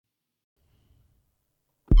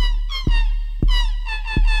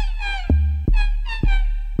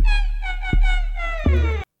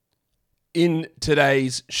in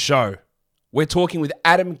today's show. We're talking with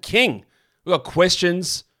Adam King. We've got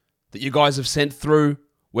questions that you guys have sent through.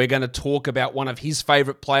 We're going to talk about one of his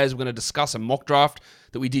favourite players. We're going to discuss a mock draft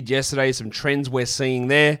that we did yesterday, some trends we're seeing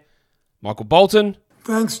there. Michael Bolton.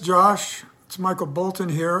 Thanks, Josh. It's Michael Bolton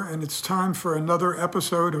here, and it's time for another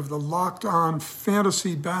episode of the Locked On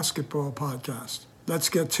Fantasy Basketball Podcast. Let's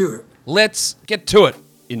get to it. Let's get to it,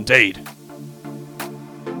 indeed.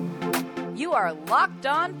 You are Locked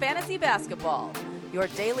On Fantasy Basketball, your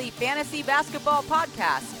daily fantasy basketball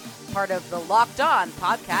podcast, part of the Locked On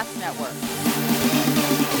Podcast Network.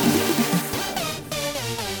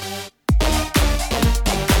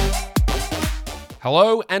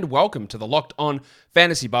 Hello and welcome to the Locked On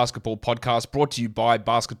Fantasy Basketball Podcast, brought to you by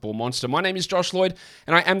Basketball Monster. My name is Josh Lloyd,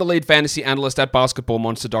 and I am the lead fantasy analyst at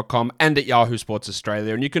basketballmonster.com and at Yahoo Sports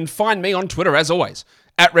Australia. And you can find me on Twitter, as always,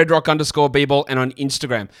 at redrock_bball, and on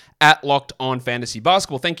Instagram at Locked On Fantasy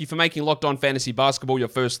Basketball. Thank you for making Locked On Fantasy Basketball your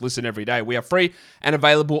first listen every day. We are free and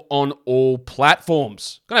available on all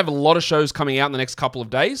platforms. Going to have a lot of shows coming out in the next couple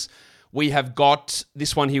of days. We have got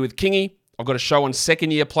this one here with Kingy. I've got a show on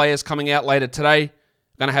second-year players coming out later today. I'm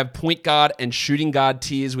going to have point guard and shooting guard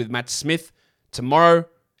tiers with Matt Smith tomorrow.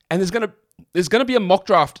 And there's going to be a mock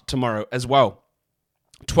draft tomorrow as well.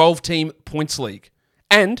 12-team points league.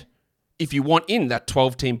 And if you want in that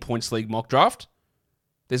 12-team points league mock draft,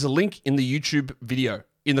 there's a link in the YouTube video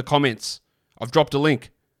in the comments. I've dropped a link.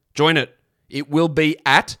 Join it. It will be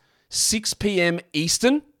at 6 p.m.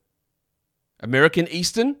 Eastern, American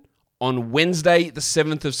Eastern, on Wednesday, the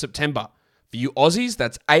 7th of September. For you Aussies,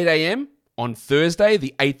 that's 8 a.m. on Thursday,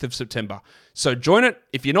 the 8th of September. So join it.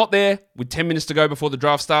 If you're not there, with 10 minutes to go before the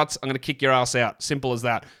draft starts, I'm going to kick your ass out. Simple as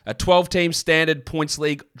that. A 12-team standard points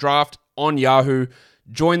league draft on Yahoo.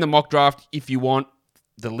 Join the mock draft if you want.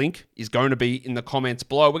 The link is going to be in the comments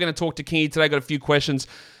below. We're going to talk to Kingy today. Got a few questions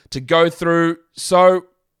to go through. So,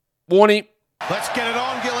 Warnie. Let's get it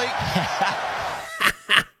on, Gilly.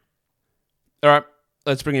 All right,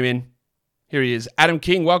 let's bring him in. Here he is. Adam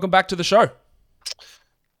King, welcome back to the show.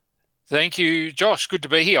 Thank you, Josh. Good to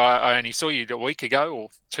be here. I only saw you a week ago or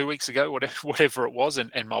 2 weeks ago, whatever it was.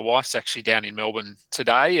 And my wife's actually down in Melbourne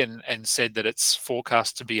today and said that it's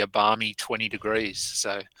forecast to be a balmy 20 degrees.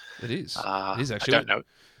 So it is. It is actually. I don't know.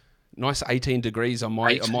 Nice 18 degrees on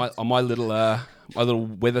my little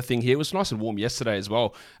weather thing here. It was nice and warm yesterday as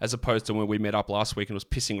well, as opposed to when we met up last week and it was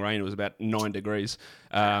pissing rain. It was about 9 degrees.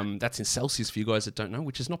 That's in Celsius for you guys that don't know,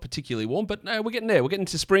 which is not particularly warm, but no, we're getting there. We're getting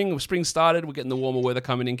to spring. Spring started. We're getting the warmer weather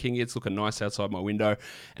coming in, King. It's looking nice outside my window.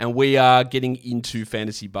 And we are getting into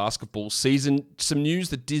fantasy basketball season. Some news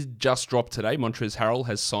that did just drop today. Montrezl Harrell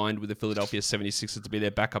has signed with the Philadelphia 76ers to be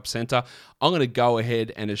their backup center. I'm going to go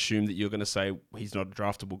ahead and assume that you're going to say he's not a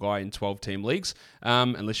draftable guy in 12-team leagues,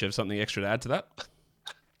 unless you have something extra to add to that.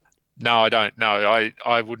 No, I don't. No,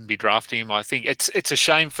 I wouldn't be drafting him. I think it's a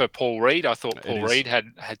shame for Paul Reed. I thought Paul Reed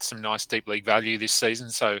had some nice deep league value this season,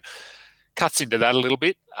 so cuts into that a little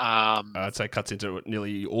bit. I'd say cuts into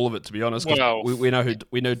nearly all of it, to be honest. Well, we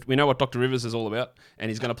know what Dr. Rivers is all about, and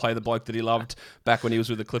he's going to play the bloke that he loved back when he was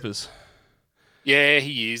with the Clippers. Yeah,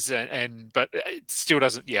 he is, but it still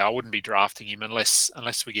doesn't. Yeah, I wouldn't be drafting him unless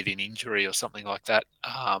we get an injury or something like that.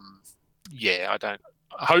 I don't.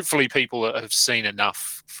 Hopefully, people have seen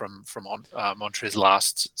enough from Montrezl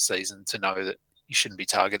last season to know that you shouldn't be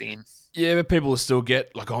targeting him. Yeah, but people will still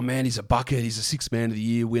get like, oh man, he's a bucket, he's a Sixth Man of the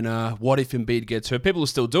Year winner. What if Embiid gets hurt? People will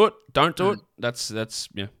still do it. Don't do it. That's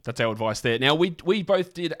our advice there. Now we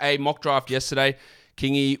both did a mock draft yesterday,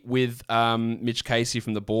 Kingy, with Mitch Casey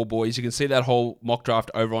from the Ball Boys. You can see that whole mock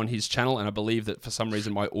draft over on his channel, and I believe that for some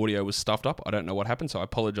reason my audio was stuffed up. I don't know what happened, so I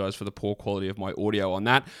apologize for the poor quality of my audio on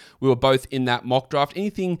that. We were both in that mock draft.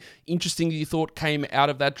 Anything interesting that you thought came out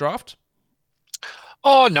of that draft?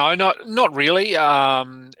 Oh, no, not really.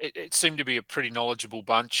 It seemed to be a pretty knowledgeable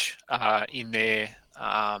bunch in there.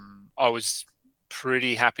 I was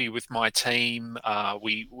pretty happy with my team.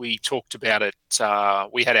 We talked about it.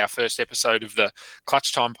 We had our first episode of the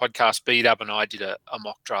Clutch Time podcast. B-Dub and I did a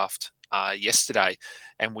mock draft yesterday,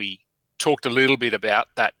 and we talked a little bit about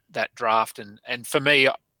that draft. And for me,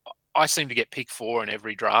 I seem to get pick 4 in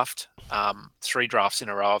every draft. 3 drafts in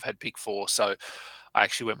a row I've had pick 4. So I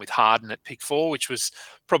actually went with Harden at pick 4, which was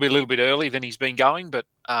probably a little bit early than he's been going, but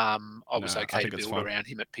I was okay to build around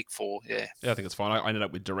him at pick 4. Yeah, I think it's fine. I ended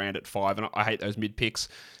up with Durant at 5, and I hate those mid picks.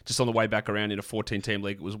 Just on the way back around in a 14-team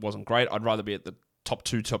league, it wasn't great. I'd rather be at the top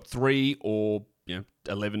 2, top 3, or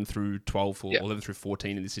 11 through 12 or 11 through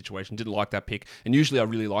 14 in this situation. Didn't like that pick. And usually I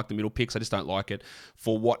really like the middle picks. I just don't like it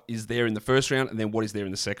for what is there in the first round, and then what is there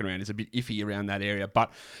in the second round. It's a bit iffy around that area.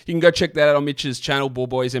 But you can go check that out on Mitch's channel, Ball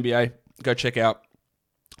Boys NBA. Go check out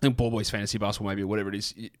I think Ball Boys Fantasy Basketball, maybe, or whatever it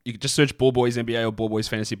is. You can just search Ball Boys NBA or Ball Boys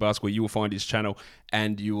Fantasy Basketball. You will find his channel,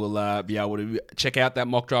 and you will be able to check out that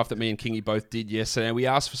mock draft that me and Kingy both did yesterday. We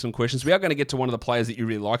asked for some questions. We are going to get to one of the players that you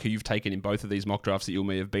really like, who you've taken in both of these mock drafts that you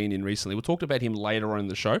may have been in recently. We'll talk about him later on in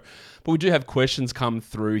the show, but we do have questions come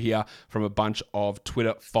through here from a bunch of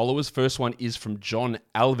Twitter followers. First one is from John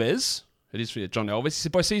Alves. It is for John Alves. He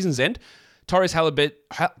said, by season's end,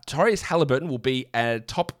 Tyrese Halliburton will be a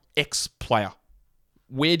top X player.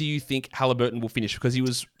 Where do you think Halliburton will finish? Because he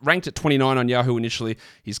was ranked at 29 on Yahoo initially.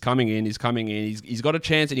 He's coming in. He's got a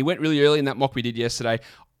chance, and he went really early in that mock we did yesterday.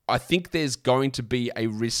 I think there's going to be a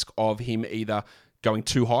risk of him either going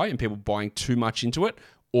too high and people buying too much into it,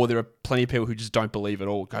 or there are plenty of people who just don't believe at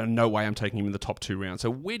all. Go, no way I'm taking him in the top 2 rounds. So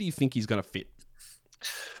where do you think he's going to fit?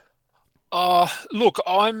 Look,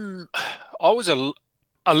 I was a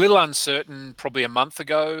little uncertain probably a month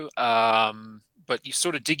ago. But you're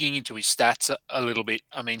sort of digging into his stats a little bit.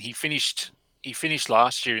 I mean, he finished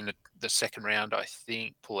last year in the second round, I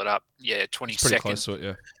think. Pull it up. Yeah, 22nd. Pretty close to it,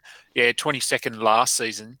 yeah. Yeah, 22nd last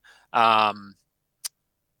season. So,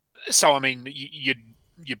 I mean, you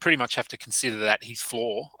pretty much have to consider that his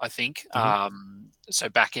floor, I think. Mm-hmm. So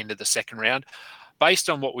back into the second round. Based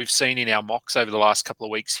on what we've seen in our mocks over the last couple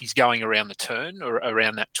of weeks, he's going around the turn or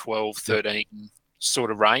around that 12, 13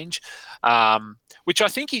 sort of range, which I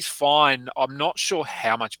think is fine. I'm not sure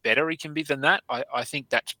how much better he can be than that. I think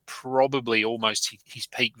that's probably almost his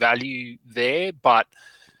peak value there. But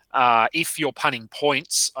if you're punting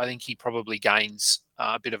points, I think he probably gains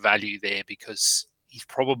a bit of value there because he's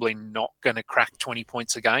probably not going to crack 20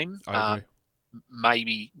 points a game.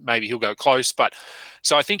 Maybe he'll go close. But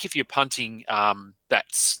so I think if you're punting,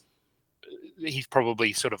 he's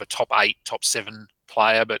probably sort of a top 8, top 7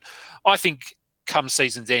 player. But I think come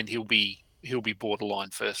season's end, he'll be borderline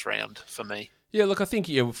first round for me. Yeah, look, I think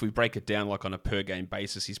if we break it down like on a per game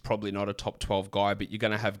basis, he's probably not a top 12 guy, but you're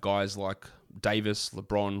going to have guys like Davis,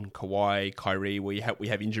 LeBron, Kawhi, Kyrie. We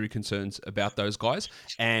have injury concerns about those guys,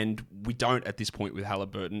 and we don't at this point with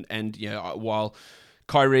Halliburton. And while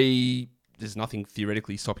Kyrie, there's nothing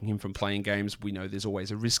theoretically stopping him from playing games, we know there's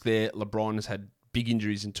always a risk there. LeBron has had big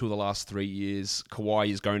injuries in 2 of the last 3 years. Kawhi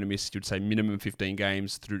is going to miss, you'd say, minimum 15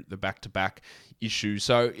 games through the back-to-back issue.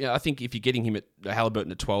 So I think if you're getting him at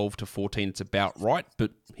Halliburton at 12 to 14, it's about right,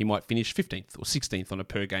 but he might finish 15th or 16th on a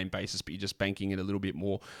per-game basis, but you're just banking in a little bit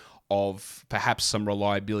more of perhaps some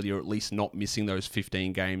reliability or at least not missing those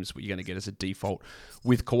 15 games what you're going to get as a default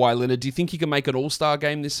with Kawhi Leonard. Do you think he can make an all-star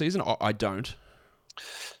game this season? I don't.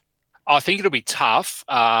 I think it'll be tough.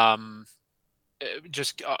 I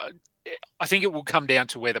think it will come down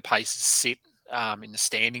to where the paces sit in the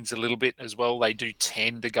standings a little bit as well. They do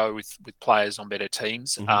tend to go with players on better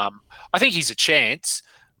teams. Mm-hmm. I think he's a chance,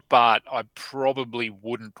 but I probably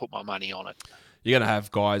wouldn't put my money on it. You're going to have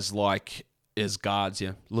guys like as guards,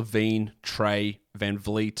 Levine, Trey, Van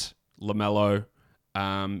Vliet, LaMelo,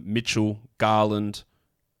 Mitchell, Garland.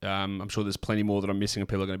 I'm sure there's plenty more that I'm missing and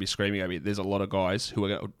people are going to be screaming at me. There's a lot of guys who are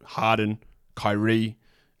going to Harden, Kyrie,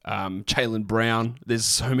 Jaylen Brown. There's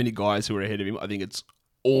so many guys who are ahead of him. I think it's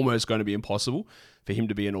almost going to be impossible for him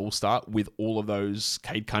to be an all-star with all of those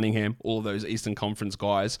Cade Cunningham, all of those Eastern Conference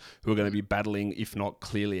guys who are going to be battling, if not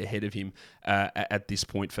clearly ahead of him at this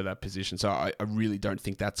point for that position. So I really don't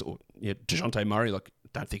think that's... DeJounte Murray,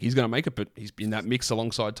 don't think he's going to make it, but he's in that mix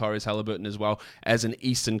alongside Tyrese Halliburton as well as an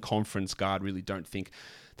Eastern Conference guard. Really don't think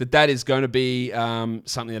that is going to be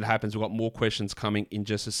something that happens. We've got more questions coming in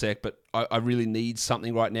just a sec, but I really need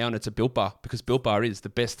something right now, and it's a Built Bar, because Built Bar is the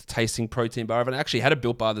best tasting protein bar. I've actually had a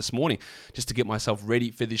Built Bar this morning just to get myself ready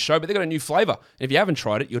for this show, but they've got a new flavor. And if you haven't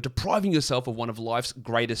tried it, you're depriving yourself of one of life's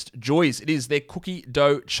greatest joys. It is their cookie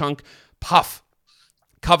dough chunk puff.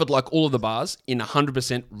 Covered like all of the bars in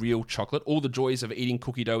 100% real chocolate. All the joys of eating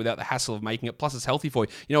cookie dough without the hassle of making it. Plus, it's healthy for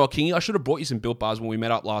you. You know what, Kingy? I should have brought you some Built Bars when we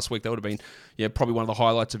met up last week. That would have been probably one of the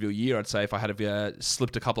highlights of your year, I'd say, if I had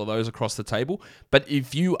slipped a couple of those across the table. But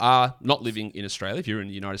if you are not living in Australia, if you're in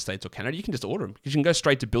the United States or Canada, you can just order them. You can go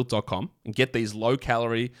straight to Built.com and get these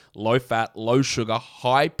low-calorie, low-fat, low-sugar,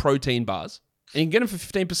 high-protein bars. And you can get them for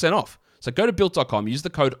 15% off. So go to Built.com, use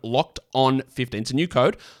the code LOCKEDON15. It's a new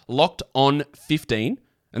code, LOCKEDON15.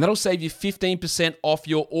 And that'll save you 15% off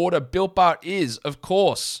your order. Built Bar is, of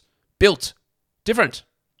course, built different.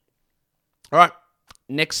 All right,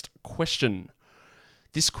 next question.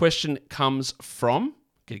 This question comes from,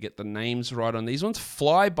 gotta get the names right on these ones,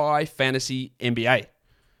 Flyby Fantasy NBA.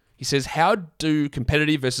 He says, how do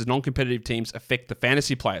competitive versus non-competitive teams affect the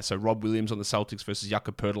fantasy player? So Rob Williams on the Celtics versus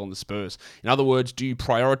Jakob Poeltl on the Spurs. In other words, do you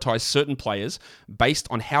prioritize certain players based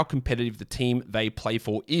on how competitive the team they play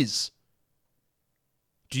for is?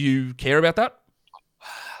 Do you care about that?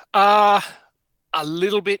 A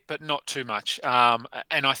little bit, but not too much.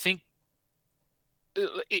 And I think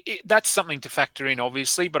that's something to factor in,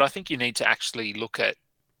 obviously, but I think you need to actually look at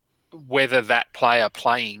whether that player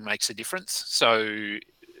playing makes a difference. So,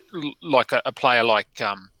 like a player like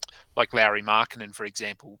Lauri Markkanen, for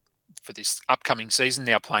example, for this upcoming season,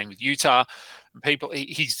 now playing with Utah,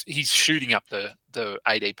 he's shooting up the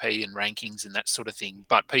ADP and rankings and that sort of thing.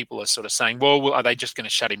 But people are sort of saying, well, are they just going to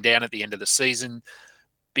shut him down at the end of the season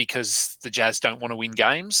because the Jazz don't want to win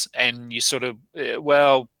games? And you sort of,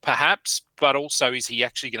 well, perhaps, but also, is he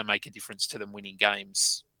actually going to make a difference to them winning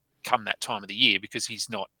games come that time of the year? Because he's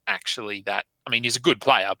not actually that. I mean, he's a good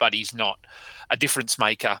player, but he's not a difference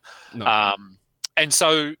maker. No. And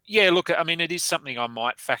so, yeah, look, I mean, it is something I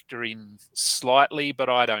might factor in slightly, but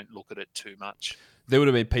I don't look at it too much. There would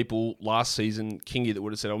have been people last season, Kingy, that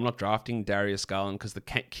would have said, I'm not drafting Darius Garland because the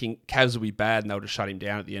Cavs will be bad and they'll just shut him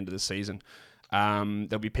down at the end of the season.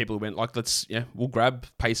 There'll be people who went like, we'll grab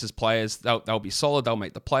Pacers players. They'll be solid. They'll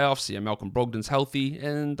make the playoffs. Yeah, Malcolm Brogdon's healthy,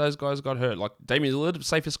 and those guys got hurt. Like Damian Lillard,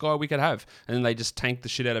 safest guy we could have, and then they just tanked the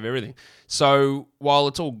shit out of everything. So while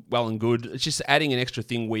it's all well and good, it's just adding an extra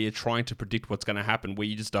thing where you're trying to predict what's going to happen, where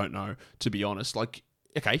you just don't know. To be honest, like,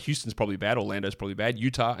 okay, Houston's probably bad, Orlando's probably bad,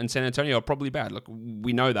 Utah and San Antonio are probably bad. Look,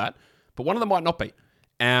 we know that, but one of them might not be.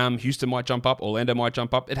 Houston might jump up. Orlando might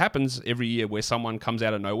jump up. It happens every year where someone comes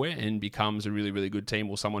out of nowhere and becomes a really, really good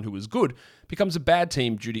team, or someone who was good becomes a bad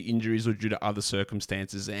team due to injuries or due to other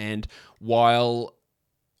circumstances. And while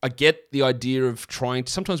I get the idea of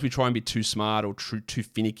sometimes we try and be too smart or too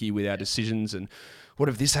finicky with our decisions, and what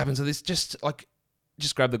if this happens or this, just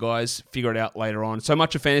grab the guys, figure it out later on. So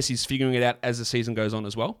much of fantasy is figuring it out as the season goes on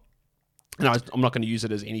as well. And I'm not going to use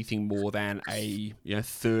it as anything more than a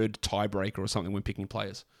third tiebreaker or something when picking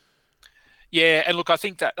players. Yeah, and look, I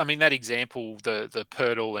think that example, the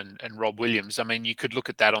Pirtle and Rob Williams, I mean, you could look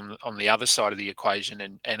at that on the other side of the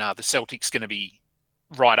equation, and are the Celtics going to be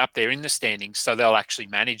right up there in the standings, so they'll actually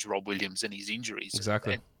manage Rob Williams and his injuries.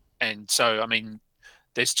 Exactly. And so, I mean,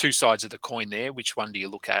 there's two sides of the coin there. Which one do you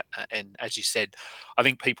look at? And as you said, I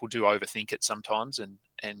think people do overthink it sometimes, and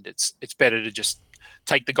it's better to just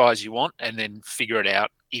take the guys you want and then figure it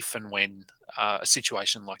out if and when a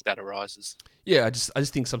situation like that arises. Yeah, I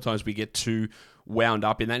just think sometimes we get too wound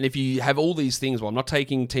up in that. And if you have all these things, well, I'm not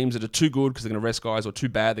taking teams that are too good because they're going to rest guys, or too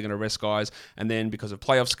bad they're going to rest guys, and then because of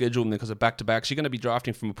playoff schedule and then because of back-to-backs, you're going to be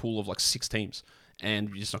drafting from a pool of like 6 teams. And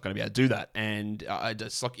you're just not going to be able to do that. And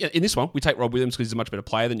in this one, we take Rob Williams because he's a much better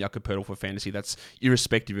player than Jakob Poeltl for fantasy. That's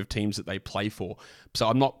irrespective of teams that they play for. So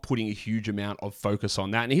I'm not putting a huge amount of focus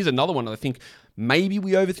on that. And here's another one that I think maybe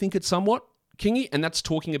we overthink it somewhat, Kingy, and that's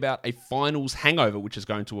talking about a finals hangover, which is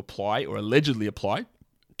going to apply or allegedly apply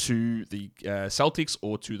to the Celtics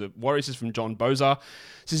or to the Warriors. This is from John Bozar.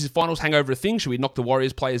 So is finals hangover a thing? Should we knock the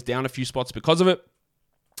Warriors players down a few spots because of it?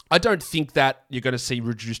 I don't think that you're going to see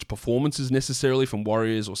reduced performances necessarily from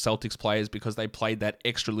Warriors or Celtics players because they played that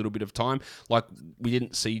extra little bit of time. Like, we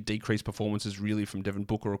didn't see decreased performances really from Devin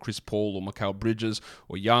Booker or Chris Paul or Mikal Bridges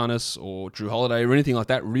or Giannis or Drew Holiday or anything like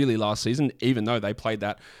that really last season, even though they played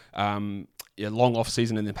that long off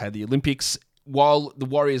season and then played the Olympics. While the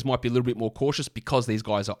Warriors might be a little bit more cautious because these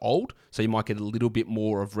guys are old, so you might get a little bit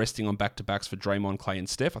more of resting on back-to-backs for Draymond, Clay, and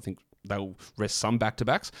Steph. I think they'll rest some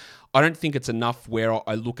back-to-backs. I don't think it's enough where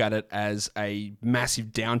I look at it as a massive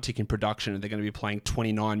downtick in production and they're going to be playing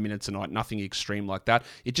 29 minutes a night, nothing extreme like that.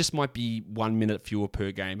 It just might be 1 minute fewer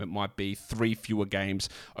per game. It might be 3 fewer games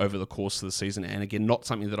over the course of the season. And again, not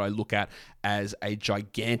something that I look at as a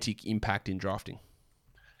gigantic impact in drafting.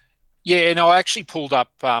 Yeah, no, I actually pulled up,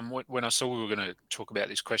 when I saw we were going to talk about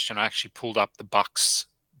this question, I actually pulled up the Bucks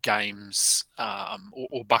games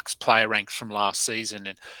or Bucks player ranks from last season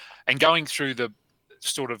and going through the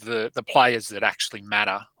sort of the players that actually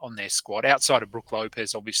matter on their squad, outside of Brook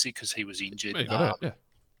Lopez, obviously, because he was injured,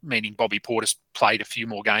 meaning Bobby Portis played a few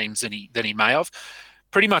more games than he may have.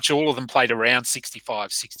 Pretty much all of them played around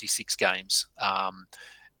 65, 66 games.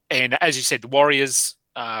 And as you said, the Warriors,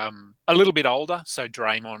 a little bit older, so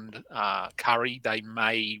Draymond, Curry, they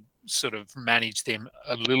may sort of manage them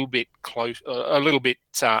a little bit close, a little bit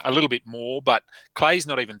more. But Clay's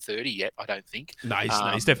not even 30 yet, I don't think. No,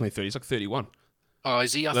 he's definitely 30. He's like 31. Oh,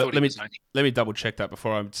 is he? Let me double check that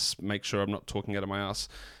before I just make sure I'm not talking out of my ass.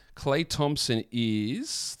 Klay Thompson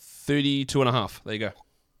is 32 and a half. There you go.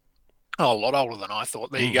 Oh, a lot older than I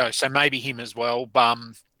thought. There you go. So maybe him as well.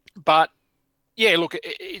 But yeah, look,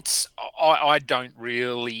 I don't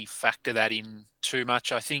really factor that in too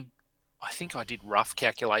much. I think I did rough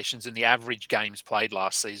calculations, and the average games played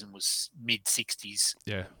last season was mid-60s.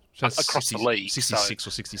 Yeah, across the league. 66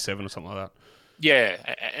 or 67 or something like that.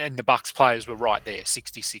 Yeah, and the Bucks players were right there,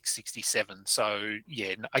 66, 67. So,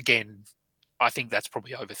 yeah, again, I think that's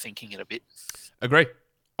probably overthinking it a bit. Agree.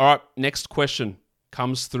 All right, next question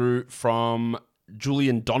comes through from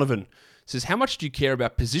Julian Donovan. Says, how much do you care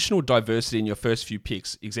about positional diversity in your first few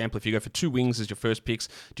picks? Example, if you go for 2 wings as your first picks,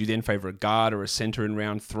 do you then favour a guard or a centre in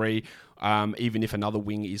round 3, even if another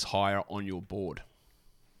wing is higher on your board?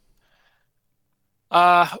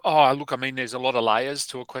 Look, I mean, there's a lot of layers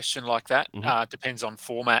to a question like that. Depends on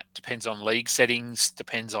format, depends on league settings,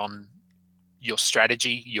 depends on your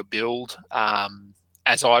strategy, your build.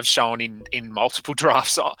 As I've shown in multiple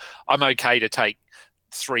drafts, I'm okay to take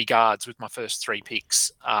 3 guards with my first 3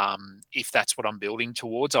 picks if that's what I'm building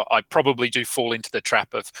towards. I probably do fall into the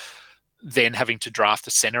trap of then having to draft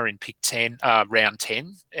a center in pick 10, round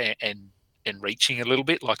 10, and reaching a little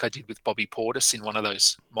bit like I did with Bobby Portis in one of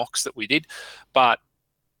those mocks that we did. But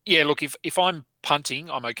yeah, look, if I'm punting,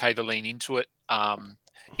 I'm okay to lean into it.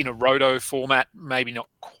 In a roto format, maybe not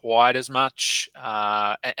quite as much.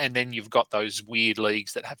 And then you've got those weird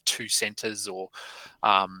leagues that have 2 centers, or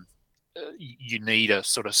you need a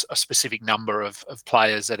sort of a specific number of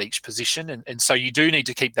players at each position. And so you do need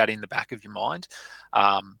to keep that in the back of your mind.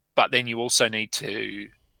 But then you also need to,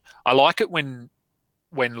 I like it when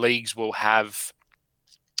leagues will have,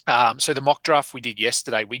 so the mock draft we did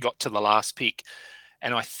yesterday, we got to the last pick,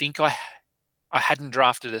 and I think I hadn't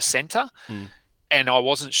drafted a center, and I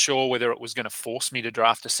wasn't sure whether it was going to force me to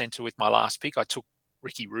draft a center with my last pick. I took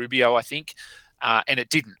Ricky Rubio, I think, and it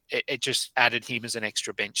didn't. It just added him as an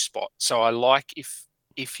extra bench spot. So I like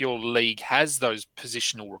if your league has those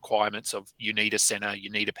positional requirements of you need a center, you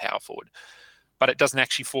need a power forward, but it doesn't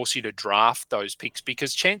actually force you to draft those picks,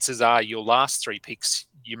 because chances are your last 3 picks,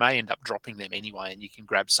 you may end up dropping them anyway, and you can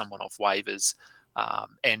grab someone off waivers,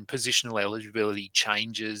 and positional eligibility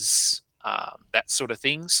changes, that sort of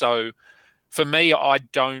thing. So for me, I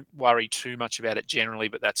don't worry too much about it generally,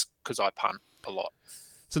 but that's because I punt a lot.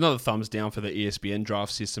 It's another thumbs down for the ESPN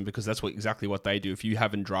draft system, because that's exactly what they do. If you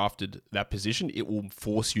haven't drafted that position, it will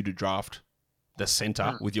force you to draft the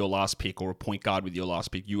center with your last pick, or a point guard with your last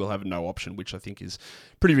pick. You will have no option, which I think is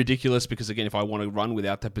pretty ridiculous, because again, if I want to run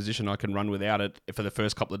without that position, I can run without it for the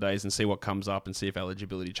first couple of days and see what comes up and see if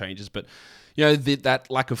eligibility changes. But that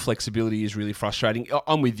lack of flexibility is really frustrating.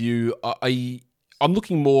 I'm with you. I'm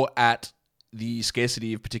looking more at the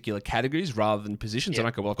scarcity of particular categories rather than positions. Yeah.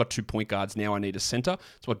 And I've got 2 point guards now. I need a center.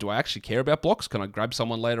 So what do I actually care about? Blocks? Can I grab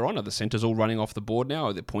someone later on? Are the centers all running off the board now?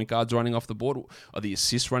 Are the point guards running off the board? Are the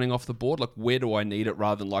assists running off the board? Like, where do I need it,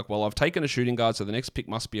 rather than like, well, I've taken a shooting guard, so the next pick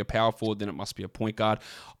must be a power forward, then it must be a point guard.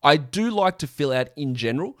 I do like to fill out in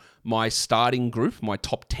general my starting group, my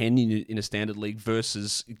top 10 in a standard league,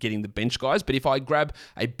 versus getting the bench guys. But if I grab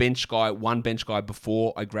a bench guy, one bench guy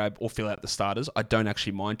before I grab or fill out the starters, I don't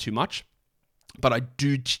actually mind too much. But I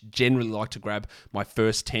do generally like to grab my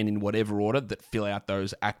first 10 in whatever order that fill out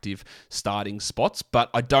those active starting spots. But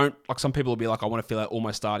I don't, like some people will be like, I want to fill out all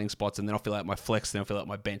my starting spots and then I'll fill out my flex, then I'll fill out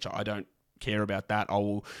my bench. I don't care about that. I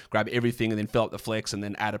will grab everything and then fill out the flex and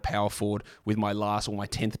then add a power forward with my last or my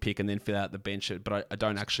 10th pick and then fill out the bench. But I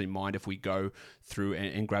don't actually mind if we go through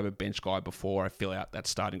and grab a bench guy before I fill out that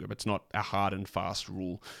starting group. It's not a hard and fast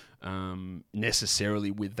rule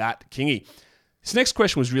necessarily with that. Kingy, this next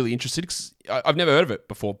question was really interesting because I've never heard of it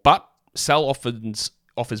before, but Sal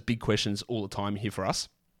offers big questions all the time here for us.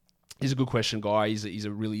 He's a good question guy. He's a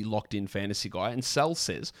really locked-in fantasy guy. And Sal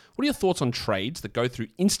says, what are your thoughts on trades that go through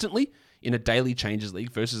instantly in a daily changes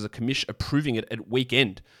league versus a commish approving it at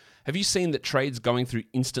weekend? Have you seen that trades going through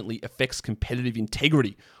instantly affects competitive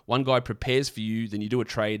integrity? One guy prepares for you, then you do a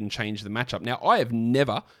trade and change the matchup. Now, I have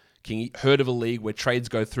never, Kingy, heard of a league where trades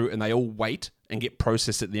go through and they all wait and get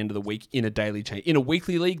processed at the end of the week in a daily change. In a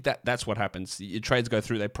weekly league, that's what happens. Your trades go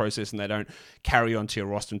through, they process, and they don't carry on to your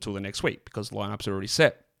roster until the next week because lineups are already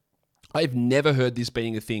set. I've never heard this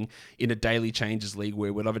being a thing in a daily changes league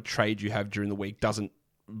where whatever trade you have during the week doesn't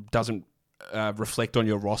reflect on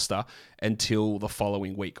your roster until the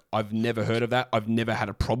following week. I've never heard of that. I've never had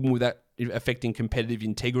a problem with that affecting competitive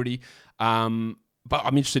integrity. But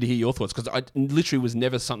I'm interested to hear your thoughts because I literally was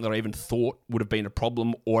never something that I even thought would have been a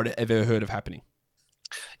problem or had ever heard of happening.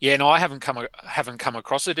 Yeah, no, I haven't come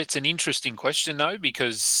across it. It's an interesting question though,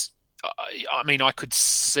 because I mean, I could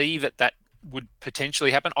see that would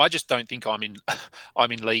potentially happen. I just don't think I'm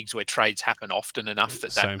in leagues where trades happen often enough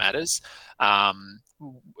that matters.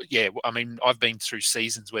 Yeah, I mean, I've been through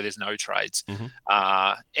seasons where there's no trades,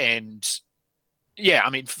 and yeah, I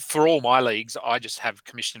mean, for all my leagues, I just have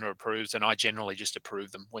commissioner approves, and I generally just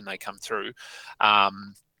approve them when they come through.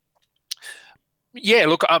 Yeah,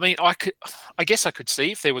 look, I mean, I guess I could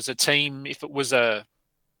see if there was a team, if it was a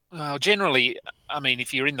Well, generally, I mean,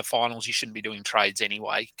 if you're in the finals, you shouldn't be doing trades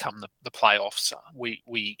anyway. Come the playoffs,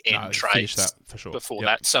 we end No, finish that trades for sure. before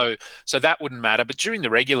Yep. that, so that wouldn't matter. But during the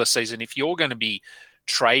regular season, if you're going to be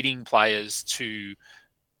trading players to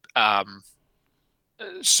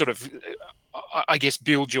sort of, I guess,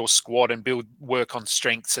 build your squad and work on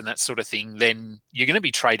strengths and that sort of thing, then you're going to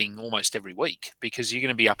be trading almost every week because you're going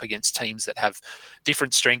to be up against teams that have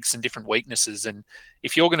different strengths and different weaknesses. And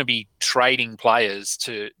if you're going to be trading players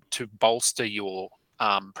to bolster your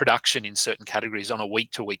production in certain categories on a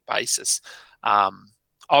week-to-week basis, I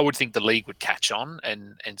would think the league would catch on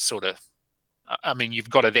and sort of, I mean, you've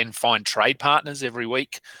got to then find trade partners every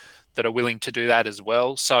week that are willing to do that as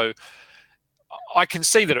well. So I can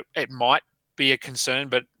see that it might be a concern,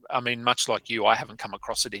 but I mean, much like you, I haven't come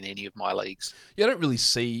across it in any of my leagues. Yeah, I don't really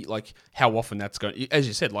see like how often that's going. As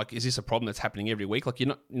you said, like, is this a problem that's happening every week? Like,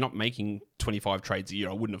 you're not making 25 trades a year.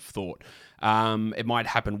 I wouldn't have thought. It might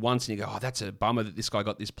happen once, and you go, "Oh, that's a bummer that this guy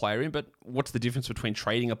got this player in." But what's the difference between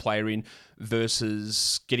trading a player in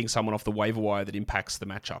versus getting someone off the waiver wire that impacts the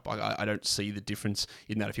matchup? I don't see the difference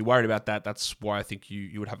in that. If you're worried about that, that's why I think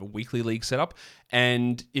you would have a weekly league set up.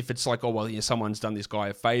 And if it's like, oh well, someone's done this guy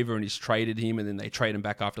a favor and he's traded him, and then they trade him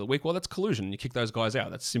back after the week, well, that's collusion. You kick those guys out.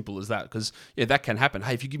 That's simple as that. Because that can happen.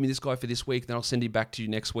 Hey, if you give me this guy for this week, then I'll send him back to you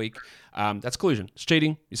next week. That's collusion. It's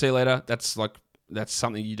cheating. You see you later. That's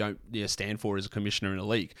something you don't stand for as a commissioner in a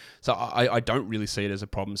league. So I don't really see it as a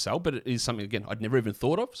problem, Sal, but it is something, again, I'd never even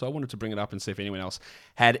thought of. So I wanted to bring it up and see if anyone else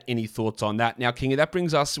had any thoughts on that. Now, Kingy, that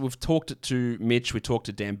brings us, we've talked to Mitch, we talked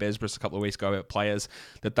to Dan Besbris a couple of weeks ago about players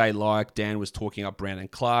that they like. Dan was talking up Brandon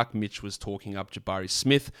Clark. Mitch was talking up Jabari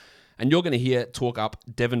Smith. And you're going to hear talk up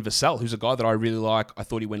Devin Vassell, who's a guy that I really like. I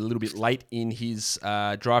thought he went a little bit late in his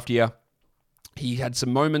draft year. He had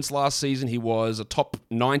some moments last season. He was a top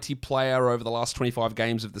 90 player over the last 25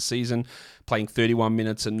 games of the season, playing 31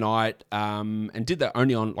 minutes a night, and did that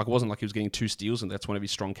only on, like, it wasn't like he was getting 2 steals, and that's one of his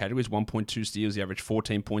strong categories, 1.2 steals. He averaged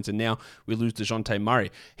 14 points, and now we lose DeJounte Murray.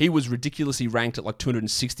 He was ridiculously ranked at like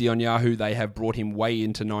 260 on Yahoo. They have brought him way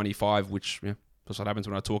into 95, which, that's what happens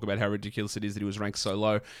when I talk about how ridiculous it is that he was ranked so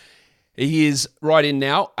low. He is right in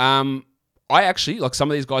now. I actually, like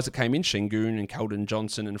some of these guys that came in, Şengün and Keldon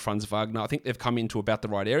Johnson and Franz Wagner, I think they've come into about the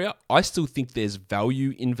right area. I still think there's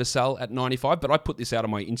value in Vassell at 95, but I put this out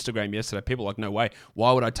on my Instagram yesterday. People are like, no way.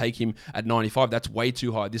 Why would I take him at 95? That's way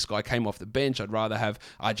too high. This guy came off the bench. I'd rather have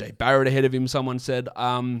RJ Barrett ahead of him, someone said.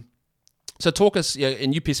 So talk us,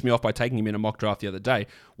 and you pissed me off by taking him in a mock draft the other day.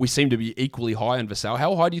 We seem to be equally high on Vassell.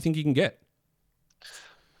 How high do you think he can get?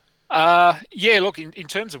 Look, in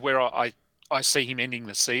terms of where I see him ending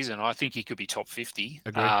the season, I think he could be top 50.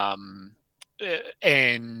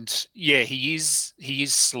 And he is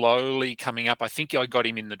slowly coming up. I think I got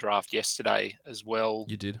him in the draft yesterday as well.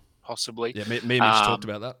 You did. Possibly. Yeah, me and Mitch talked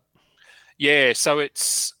about that. Yeah, so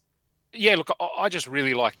it's... Yeah, look, I just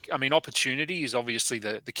really like... I mean, opportunity is obviously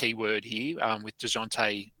the key word here, with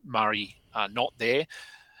DeJounte Murray not there.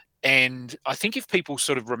 And I think if people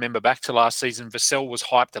sort of remember back to last season, Vassell was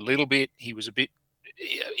hyped a little bit. He was a bit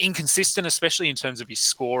inconsistent, especially in terms of his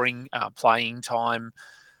scoring, playing time.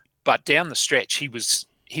 But down the stretch, he was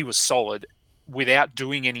solid without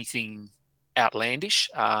doing anything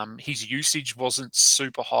outlandish. His usage wasn't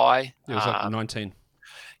super high. It was like 19.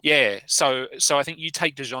 Yeah, so I think you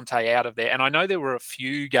take DeJounte out of there, and I know there were a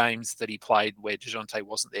few games that he played where DeJounte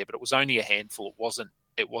wasn't there, but it was only a handful. It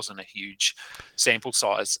wasn't a huge sample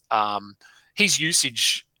size. His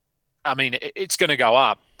usage, I mean, it's going to go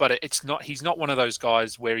up, but it's not. He's not one of those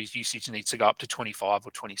guys where his usage needs to go up to 25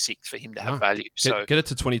 or 26 for him to have value. So get it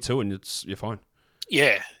to 22 and you're fine.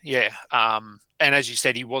 Yeah. And as you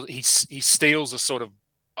said, his steals are sort of,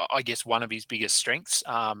 I guess, one of his biggest strengths.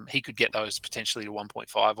 He could get those potentially to 1.5,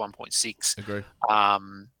 1.6. Agree.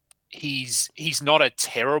 He's not a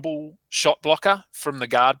terrible shot blocker from the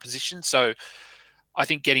guard position, so I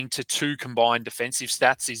think getting to 2 combined defensive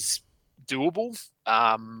stats is doable.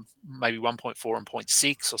 Maybe 1.4 and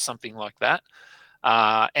 0.6 or something like that.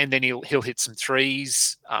 And then he'll hit some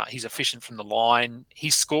threes. He's efficient from the line.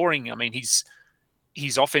 He's scoring. I mean,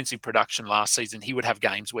 his offensive production last season, he would have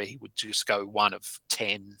games where he would just go 1 of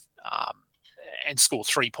 10 and score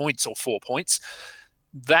 3 points or 4 points.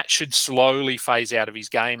 That should slowly phase out of his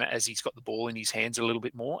game as he's got the ball in his hands a little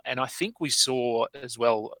bit more. And I think we saw as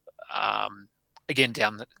well, again,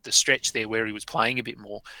 down the stretch there where he was playing a bit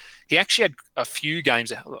more, he actually had a few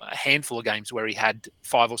games, a handful of games where he had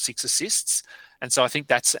 5 or 6 assists. And so I think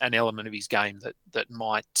that's an element of his game that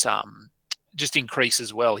might just increase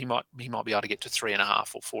as well. He might be able to get to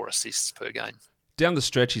 3.5 or 4 assists per game. Down the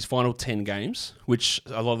stretch, his final 10 games, which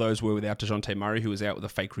a lot of those were without DeJounte Murray, who was out with a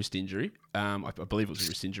fake wrist injury. I believe it was a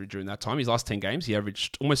wrist injury during that time. His last 10 games, he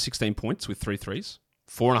averaged almost 16 points with 3 threes,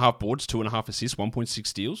 4.5 boards, 2.5 assists, 1.6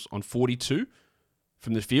 steals on 42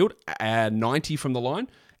 from the field, 90 from the line,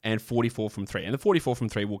 and 44 from 3. And the 44 from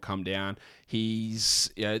 3 will come down.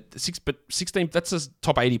 He's 16, that's a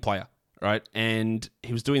top 80 player, right? And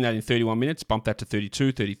he was doing that in 31 minutes, bumped that to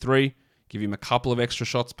 32, 33, give him a couple of extra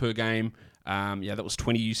shots per game. That was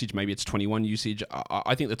 20 usage. Maybe it's 21 usage.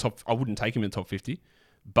 I think I wouldn't take him in the top 50,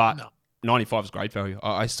 but 95 is great value.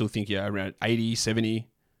 I still think around 80, 70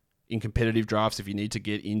 in competitive drafts. If you need to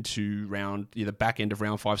get into the back end of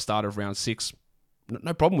round 5, start of round 6,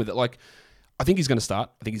 no problem with it. Like, I think he's going to start.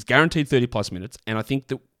 I think he's guaranteed 30 plus minutes, and I think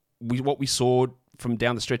that what we saw from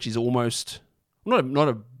down the stretch is almost not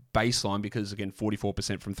a baseline, because again,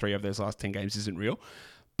 44% from 3 of those last 10 games isn't real,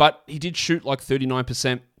 but he did shoot like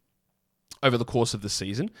 39% over the course of the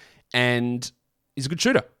season, and he's a good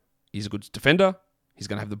shooter. He's a good defender. He's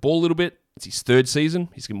going to have the ball a little bit. It's his 3rd season.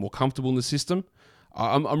 He's getting more comfortable in the system.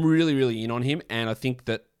 I'm really, really in on him, and I think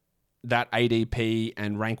that ADP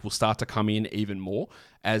and rank will start to come in even more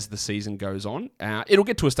as the season goes on. It'll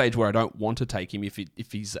get to a stage where I don't want to take him if he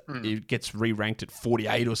gets re-ranked at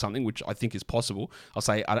 48 or something, which I think is possible. I'll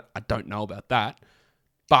say I don't know about that,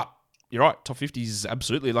 but you're right. Top 50 is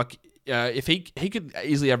absolutely like. If he could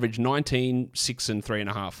easily average 19, 6, and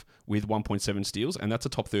 3.5 with 1.7 steals, and that's a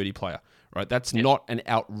top 30 player, right? That's not an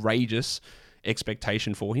outrageous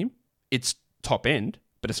expectation for him. It's top end,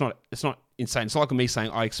 but it's not insane. It's not like me saying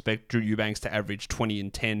I expect Drew Eubanks to average 20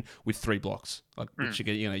 and 10 with 3 blocks. Like, which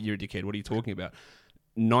you're a dickhead. What are you talking about?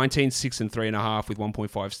 19, 6, and 3.5 with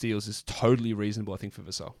 1.5 steals is totally reasonable, I think, for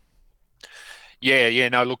Vassell. Yeah.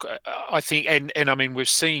 No, look, I think, and I mean, we've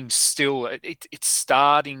seen still it's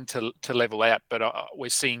starting to level out, but we're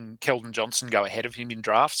seeing Keldon Johnson go ahead of him in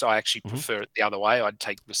drafts. So I actually prefer it the other way. I'd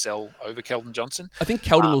take Vassell over Keldon Johnson. I think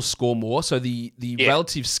Keldon will score more. So the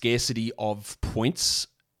relative scarcity of points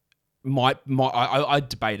I'd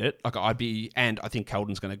debate it. And I think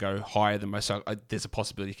Keldon's going to go higher than most. So there's a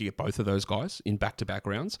possibility you could get both of those guys in back-to-back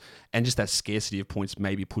rounds, and just that scarcity of points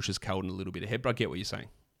maybe pushes Keldon a little bit ahead. But I get what you're saying.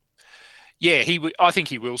 Yeah, I think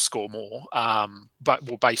he will score more,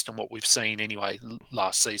 but based on what we've seen anyway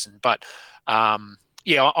last season. But I'm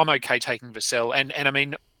okay taking Vassell, and I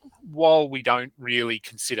mean, while we don't really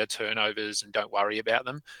consider turnovers and don't worry about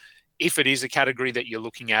them, if it is a category that you're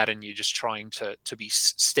looking at and you're just trying to be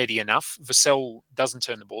steady enough, Vassell doesn't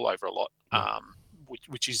turn the ball over a lot,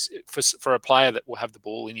 which is for a player that will have the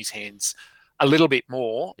ball in his hands a little bit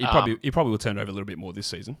more. He probably will turn it over a little bit more this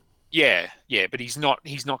season. Yeah, but he's not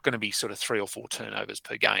going to be sort of 3 or 4 turnovers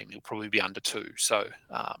per game. He'll probably be under 2. So,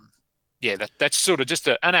 that's sort of just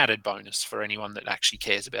an added bonus for anyone that actually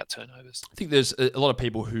cares about turnovers. I think there's a lot of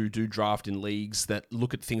people who do draft in leagues that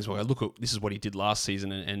look at things where this is what he did last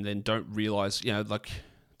season, and then don't realize, like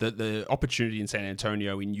the opportunity in San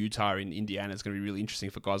Antonio, in Utah, in Indiana is going to be really interesting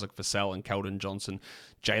for guys like Vassell and Keldon Johnson,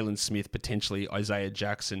 Jalen Smith, potentially Isaiah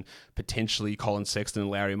Jackson, potentially Colin Sexton and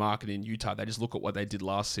Larry Market in Utah. They just look at what they did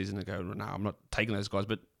last season and go, no, I'm not taking those guys.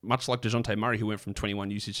 But much like DeJounte Murray, who went from 21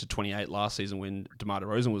 usage to 28 last season when DeMar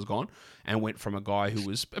DeRozan was gone, and went from a guy who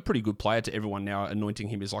was a pretty good player to everyone now anointing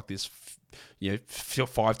him as like this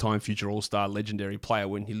 5-time future All-Star legendary player,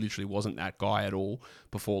 when he literally wasn't that guy at all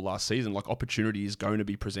before last season. Like, opportunity is going to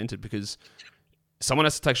be presented because someone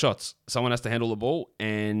has to take shots, someone has to handle the ball,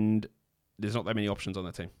 and there's not that many options on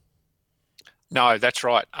that team. No, that's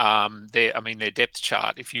right. Their depth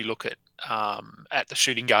chart, if you look at the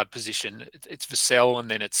shooting guard position, it's Vassell, and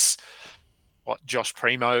then it's Josh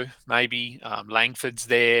Primo, maybe. Langford's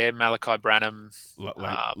there, Malachi Branham.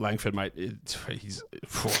 Langford, mate, he's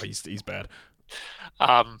bad.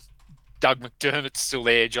 Doug McDermott's still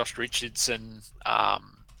there, Josh Richardson.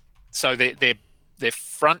 So their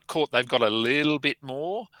front court, they've got a little bit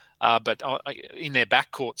more, but in their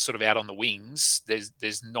back court, sort of out on the wings,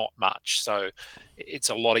 there's not much. So it's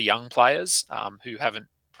a lot of young players who haven't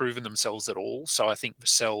proven themselves at all. So I think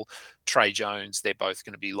Vassell, Trey Jones, they're both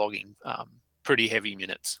going to be logging pretty heavy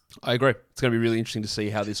minutes. I agree. It's going to be really interesting to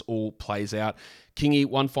see how this all plays out. Kingy,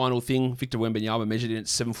 one final thing. Victor Wembanyama measured in at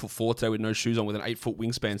 7'4" today with no shoes on, with an 8-foot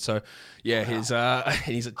wingspan. So, yeah,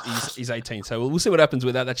 he's 18. So we'll see what happens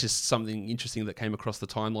with that. That's just something interesting that came across the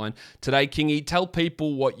timeline today. Kingy, tell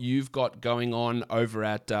people what you've got going on over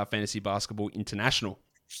at Fantasy Basketball International.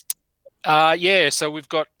 So we've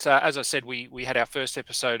got, as I said, we had our first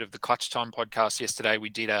episode of the Clutch Time podcast yesterday.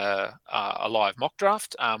 We did a live mock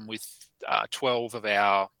draft with 12 of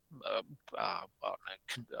our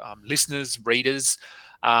listeners, readers.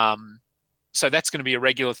 So that's going to be a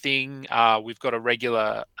regular thing. We've got a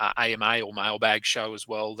regular AMA or mailbag show as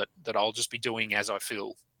well that I'll just be doing as I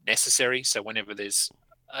feel necessary. So whenever there's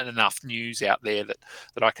enough news out there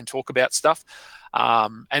that I can talk about stuff.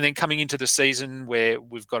 And then coming into the season where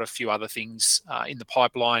we've got a few other things in the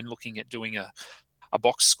pipeline, looking at doing a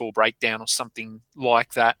box score breakdown or something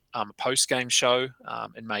like that, a post-game show,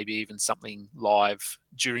 and maybe even something live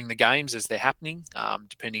during the games as they're happening,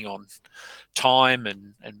 depending on time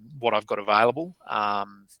and what I've got available.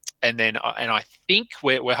 And I think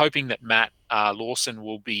we're hoping that Matt Lawson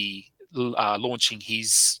will be launching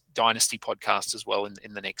his Dynasty podcast as well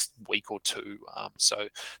in the next week or two. So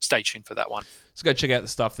stay tuned for that one. So go check out the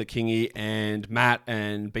stuff that Kingy and Matt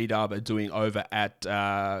and B-Dub are doing over at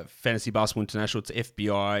Fantasy Basketball International. It's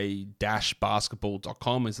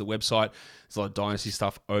fbi-basketball.com is the website. There's a lot of Dynasty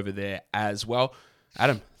stuff over there as well.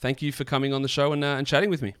 Adam, thank you for coming on the show and chatting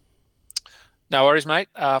with me. No worries, mate.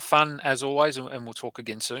 Fun as always, and we'll talk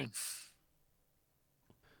again soon.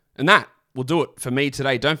 And that will do it for me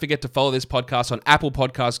today. Don't forget to follow this podcast on Apple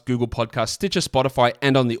Podcasts, Google Podcasts, Stitcher, Spotify,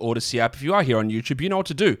 and on the Odyssey app. If you are here on YouTube, you know what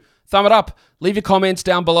to do. Thumb it up. Leave your comments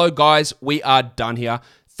down below. Guys, we are done here.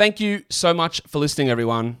 Thank you so much for listening,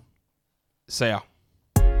 everyone. See ya.